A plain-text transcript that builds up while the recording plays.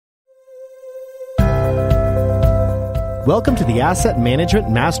Welcome to the Asset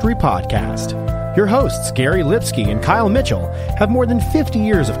Management Mastery Podcast. Your hosts, Gary Lipsky and Kyle Mitchell, have more than 50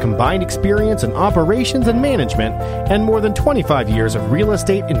 years of combined experience in operations and management and more than 25 years of real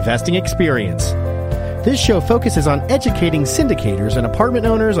estate investing experience. This show focuses on educating syndicators and apartment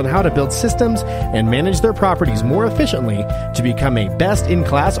owners on how to build systems and manage their properties more efficiently to become a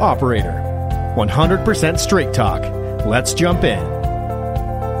best-in-class operator. 100% straight talk. Let's jump in.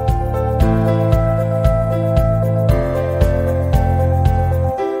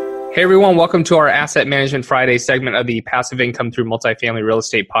 Hey everyone, welcome to our Asset Management Friday segment of the Passive Income Through Multifamily Real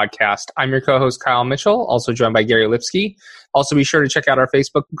Estate podcast. I'm your co-host Kyle Mitchell, also joined by Gary Lipsky. Also be sure to check out our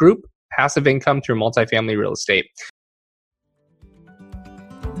Facebook group, Passive Income Through Multifamily Real Estate.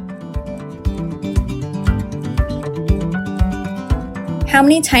 How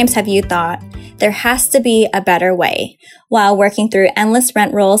many times have you thought, there has to be a better way, while working through endless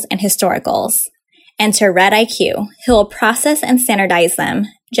rent rolls and historicals? Enter Red IQ, who will process and standardize them,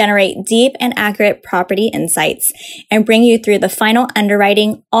 generate deep and accurate property insights, and bring you through the final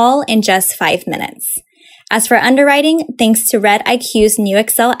underwriting all in just 5 minutes. As for underwriting, thanks to Red IQ's new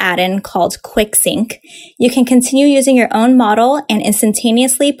Excel add-in called QuickSync, you can continue using your own model and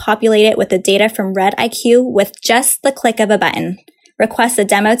instantaneously populate it with the data from Red IQ with just the click of a button. Request a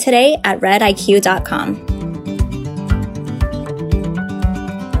demo today at rediq.com.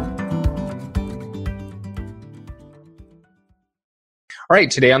 All right,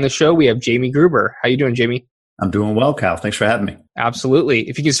 today on the show, we have Jamie Gruber. How you doing, Jamie? I'm doing well, Kyle. Thanks for having me. Absolutely.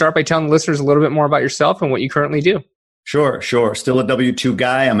 If you can start by telling the listeners a little bit more about yourself and what you currently do. Sure. Still a W-2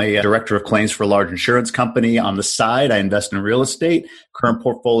 guy. I'm a director of claims for a large insurance company. On the side, I invest in real estate. Current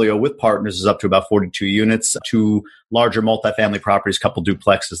portfolio with partners is up to about 42 units, 2 larger multifamily properties, couple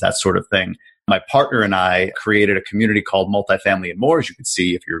duplexes, that sort of thing. My partner and I created a community called Multifamily and More, as you can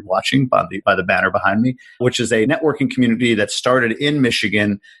see if you're watching by the banner behind me, which is a networking community that started in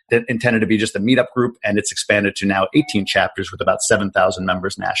Michigan that intended to be just a meetup group, and it's expanded to now 18 chapters with about 7,000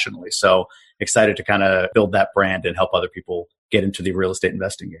 members nationally. So excited to kind of build that brand and help other people get into the real estate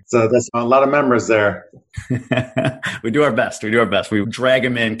investing game. So that's a lot of members there. We do our best. We drag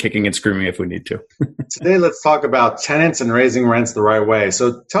them in kicking and screaming if we need to. Today, let's talk about tenants and raising rents the right way.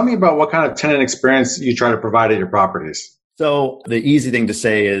 So tell me about what kind of tenant experience you try to provide at your properties. So the easy thing to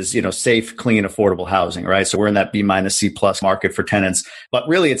say is, safe, clean, affordable housing, right? So we're in that B- C+ market for tenants, but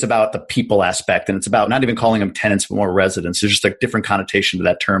really it's about the people aspect, and it's about not even calling them tenants, but more residents. There's just a different connotation to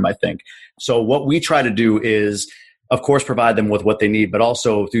that term, I think. So what we try to do is, of course, provide them with what they need, but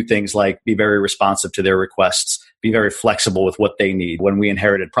also do things like be very responsive to their requests, be very flexible with what they need. When we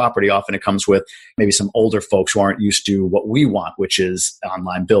inherited property, often it comes with maybe some older folks who aren't used to what we want, which is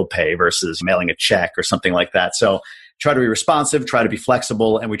online bill pay versus mailing a check or something like that. So try to be responsive, try to be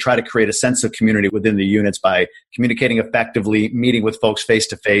flexible, and we try to create a sense of community within the units by communicating effectively, meeting with folks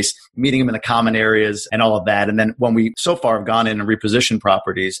face-to-face, meeting them in the common areas and all of that. And then when we so far have gone in and repositioned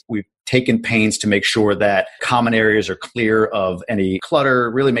properties, we've taken pains to make sure that common areas are clear of any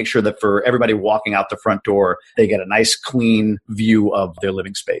clutter, really make sure that for everybody walking out the front door, they get a nice, clean view of their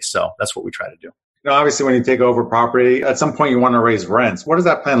living space. So that's what we try to do. Obviously, when you take over property, at some point you want to raise rents. What does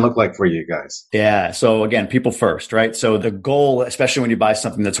that plan look like for you guys? Yeah. So again, people first, right? So the goal, especially when you buy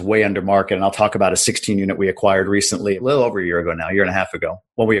something that's way under market, and I'll talk about a 16 unit we acquired recently, a little over a year ago now, a year and a half ago.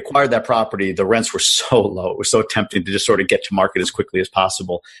 When we acquired that property, the rents were so low. It was so tempting to just sort of get to market as quickly as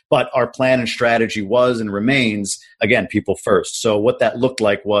possible. But our plan and strategy was and remains, again, people first. So what that looked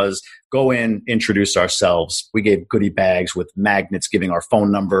like was go in, introduce ourselves. We gave goodie bags with magnets giving our phone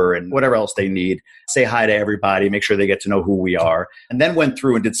number and whatever else they need. Say hi to everybody, make sure they get to know who we are. And then went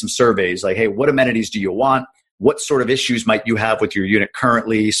through and did some surveys like, hey, what amenities do you want? What sort of issues might you have with your unit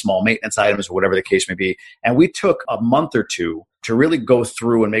currently, small maintenance items, or whatever the case may be. And we took a month or two to really go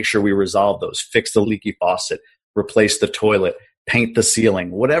through and make sure we resolve those, fix the leaky faucet, replace the toilet, paint the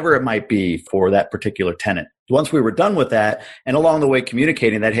ceiling, whatever it might be for that particular tenant. Once we were done with that, and along the way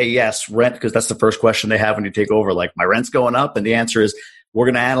communicating that, hey, yes, rent, because that's the first question they have when you take over, like, my rent's going up. And the answer is, we're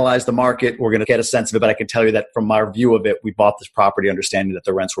going to analyze the market. We're going to get a sense of it. But I can tell you that from our view of it, we bought this property understanding that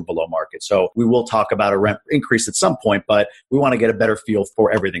the rents were below market. So we will talk about a rent increase at some point, but we want to get a better feel for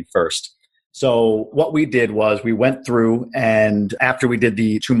everything first. So what we did was we went through, and after we did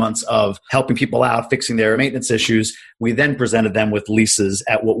the 2 months of helping people out, fixing their maintenance issues, we then presented them with leases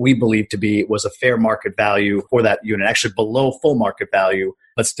at what we believed to be was a fair market value for that unit, actually below full market value,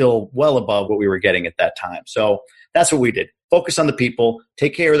 but still well above what we were getting at that time. So that's what we did. Focus on the people,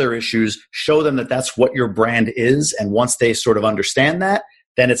 take care of their issues, show them that that's what your brand is. And once they sort of understand that,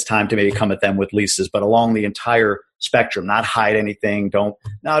 then it's time to maybe come at them with leases. But along the entire spectrum, not hide anything. Don't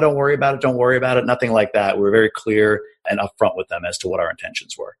worry about it. Don't worry about it. Nothing like that. We're very clear and upfront with them as to what our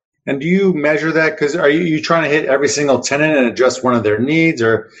intentions were. And do you measure that? Because are you trying to hit every single tenant and address one of their needs,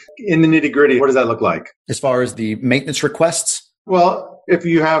 or in the nitty gritty, what does that look like? As far as the maintenance requests? Well, if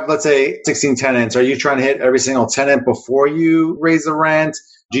you have, let's say, 16 tenants, are you trying to hit every single tenant before you raise the rent?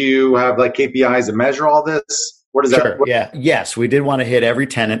 Do you have like KPIs to measure all this? What is Sure. that? Yeah. Yes, we did want to hit every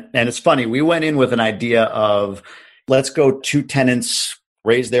tenant. And it's funny, we went in with an idea of let's go 2 tenants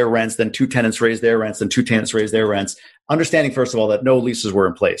raise their rents, then 2 tenants raise their rents, then 2 tenants raise their rents. Understanding, first of all, that no leases were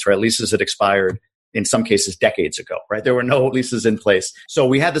in place, right? Leases had expired in some cases decades ago, right? There were no leases in place. So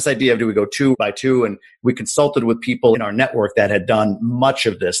we had this idea of, do we go 2 by 2? And we consulted with people in our network that had done much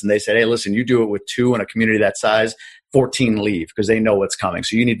of this. And they said, hey, listen, you do it with 2 in a community that size, 14 leave because they know what's coming.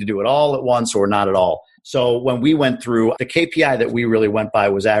 So you need to do it all at once or not at all. So when we went through, the KPI that we really went by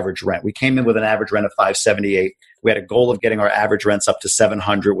was average rent. We came in with an average rent of $578. We had a goal of getting our average rents up to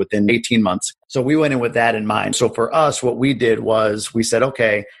 $700 within 18 months. So we went in with that in mind. So for us, what we did was we said,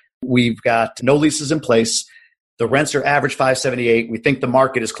 okay, we've got no leases in place. The rents are average $578. We think the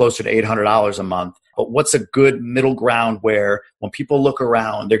market is closer to $800 a month. But what's a good middle ground where when people look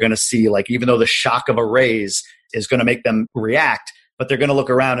around, they're going to see, like, even though the shock of a raise is going to make them react, but they're going to look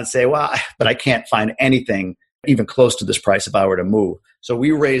around and say, well, but I can't find anything even close to this price if I were to move. So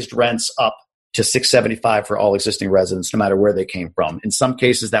we raised rents up to $675 for all existing residents, no matter where they came from. In some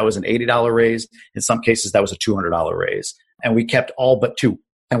cases, that was an $80 raise. In some cases, that was a $200 raise. And we kept all but 2.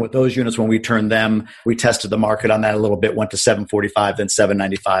 And with those units, when we turned them, we tested the market on that a little bit, went to $745, then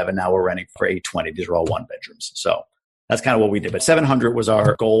 $795, and now we're renting for $820. These are all 1 bedrooms. So that's kind of what we did. But $700 was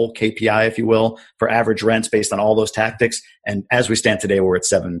our goal, KPI, if you will, for average rents based on all those tactics. And as we stand today, we're at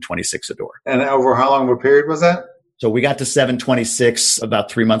 $726 a door. And over how long of a period was that? So we got to $726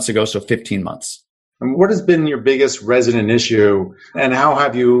 about 3 months ago, so 15 months. And what has been your biggest resident issue, and how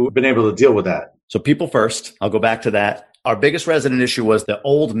have you been able to deal with that? So people first, I'll go back to that. Our biggest resident issue was the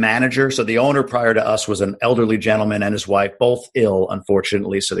old manager. So the owner prior to us was an elderly gentleman and his wife, both ill,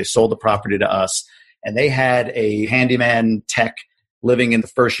 unfortunately. So they sold the property to us. And they had a handyman tech living in the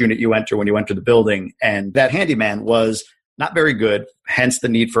first unit you enter when you enter the building. And that handyman was not very good, hence the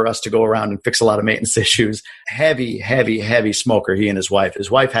need for us to go around and fix a lot of maintenance issues. Heavy smoker, he and his wife.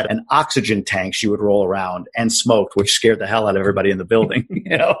 His wife had an oxygen tank she would roll around and smoked, which scared the hell out of everybody in the building.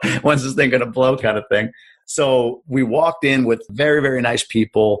 When's this thing going to blow kind of thing. So we walked in with very, very nice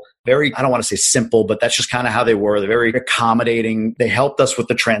people, very, I don't want to say simple, but that's just kind of how they were. They're very accommodating. They helped us with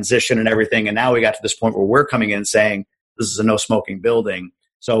the transition and everything. And now we got to this point where we're coming in and saying, this is a no smoking building.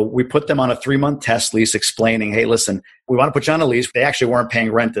 So we put them on a 3-month test lease explaining, hey, listen, we want to put you on a lease. They actually weren't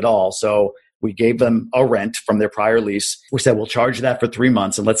paying rent at all. So we gave them a rent from their prior lease. We said, we'll charge you that for 3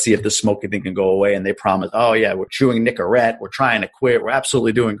 months and let's see if the smoking thing can go away. And they promised, oh yeah, we're chewing Nicorette. We're trying to quit. We're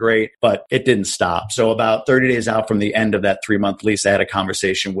absolutely doing great. But it didn't stop. So about 30 days out from the end of that 3-month lease, I had a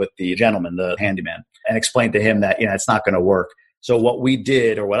conversation with the gentleman, the handyman, and explained to him that, it's not going to work. So what we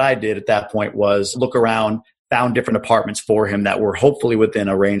did, or what I did at that point, was look around, found different apartments for him that were hopefully within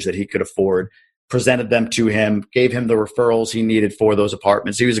a range that he could afford, presented them to him, gave him the referrals he needed for those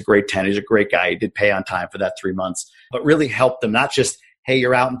apartments. He was a great tenant. He's a great guy. He did pay on time for that 3 months, but really helped them, not just, hey,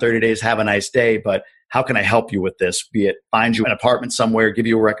 you're out in 30 days, have a nice day, but how can I help you with this? Be it find you an apartment somewhere, give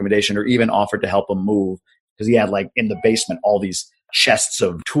you a recommendation, or even offered to help him move, because he had like in the basement all these chests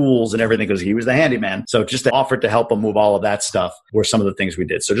of tools and everything because he was the handyman. So just offered to help him move all of that stuff were some of the things we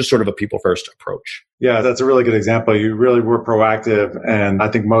did. So just sort of a people first approach. Yeah, that's a really good example. You really were proactive. And I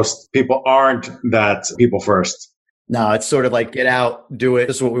think most people aren't that people first. No, it's sort of like, get out, do it.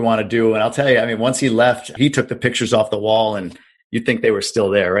 This is what we want to do. And I'll tell you, once he left, he took the pictures off the wall and you'd think they were still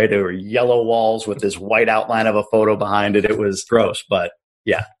there, right? They were yellow walls with this white outline of a photo behind it. It was gross. But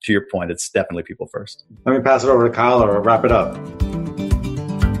yeah, to your point, it's definitely people first. Let me pass it over to Kyle or wrap it up.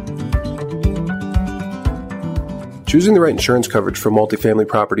 Choosing the right insurance coverage for multifamily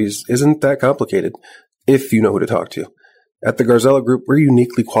properties isn't that complicated if you know who to talk to. At the Garzella Group, we're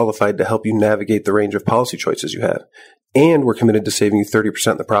uniquely qualified to help you navigate the range of policy choices you have, and we're committed to saving you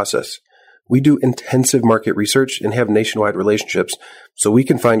 30% in the process. We do intensive market research and have nationwide relationships, so we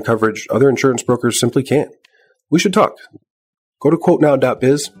can find coverage other insurance brokers simply can't. We should talk. Go to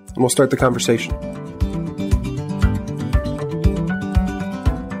quotenow.biz and we'll start the conversation.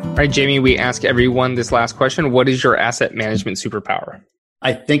 All right, Jamie, we ask everyone this last question. What is your asset management superpower?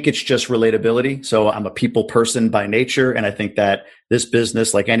 I think it's just relatability. So I'm a people person by nature. And I think that this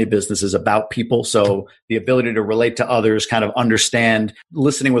business, like any business, is about people. So the ability to relate to others, kind of understand,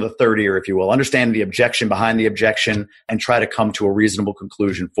 listening with a third ear, if you will, understand the objection behind the objection and try to come to a reasonable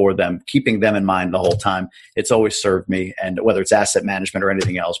conclusion for them, keeping them in mind the whole time. It's always served me, and whether it's asset management or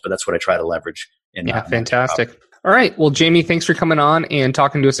anything else, but that's what I try to leverage. Fantastic. All right. Well, Jamie, thanks for coming on and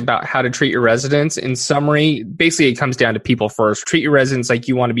talking to us about how to treat your residents. In summary, basically it comes down to people first. Treat your residents like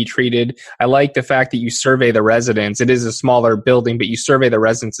you want to be treated. I like the fact that you survey the residents. It is a smaller building, but you survey the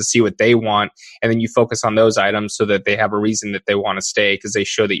residents to see what they want, and then you focus on those items so that they have a reason that they want to stay, because they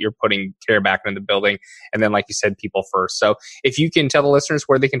show that you're putting care back into the building. And then, like you said, people first. So if you can tell the listeners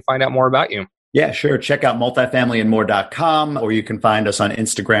where they can find out more about you. Yeah, sure. Check out multifamilyandmore.com, or you can find us on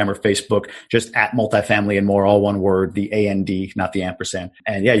Instagram or Facebook, just at multifamily and more, all one word, the AND, not the ampersand.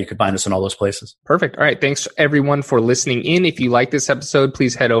 And yeah, you can find us in all those places. Perfect. All right. Thanks everyone for listening in. If you like this episode,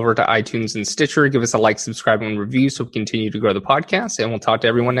 please head over to iTunes and Stitcher. Give us a like, subscribe, and review so we continue to grow the podcast. And we'll talk to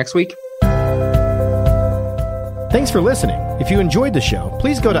everyone next week. Thanks for listening. If you enjoyed the show,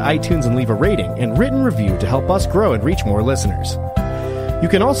 please go to iTunes and leave a rating and written review to help us grow and reach more listeners. You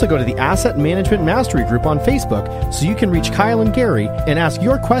can also go to the Asset Management Mastery Group on Facebook so you can reach Kyle and Gary and ask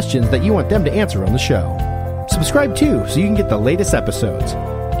your questions that you want them to answer on the show. Subscribe too so you can get the latest episodes.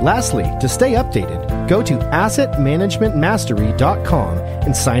 Lastly, to stay updated, go to assetmanagementmastery.com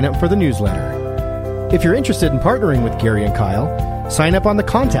and sign up for the newsletter. If you're interested in partnering with Gary and Kyle, sign up on the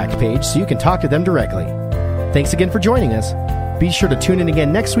contact page so you can talk to them directly. Thanks again for joining us. Be sure to tune in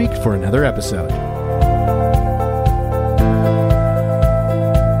again next week for another episode.